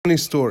funny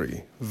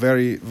story.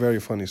 Very, very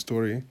funny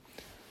story.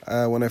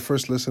 When I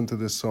first listened to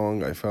this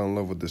song, I fell in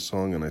love with this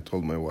song, and I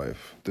told my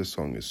wife, this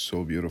song is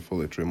so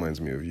beautiful, it reminds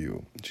me of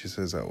you. She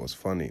says that was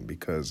funny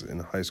because in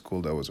high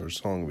school that was her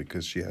song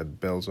because she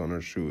had bells on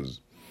her shoes.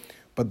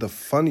 But the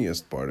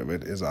funniest part of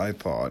it is I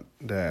thought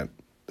that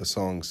the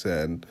song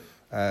said,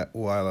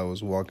 while I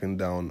was walking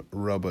down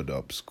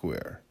Rub-a-Dub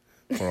Square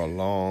for a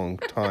long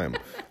time.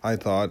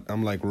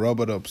 I'm like,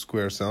 Rub-a-Dub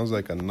Square sounds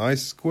like a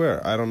nice square.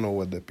 I don't know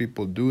what the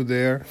people do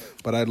there,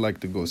 but I'd like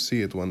to go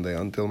see it one day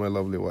until my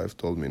lovely wife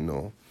told me,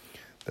 no,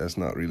 that's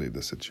not really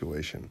the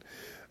situation.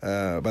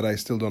 But I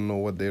still don't know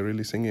what they're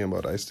really singing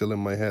about. I still in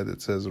my head,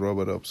 it says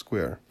Rub-a-Dub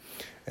Square.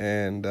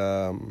 And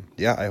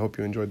I hope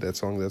you enjoyed that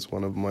song. That's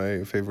one of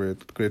my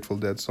favorite Grateful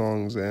Dead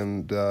songs.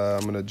 And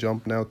I'm going to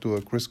jump now to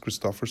a Chris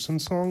Christopherson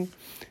song.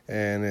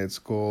 And it's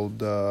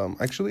called, I'll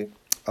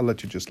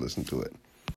let you just listen to it.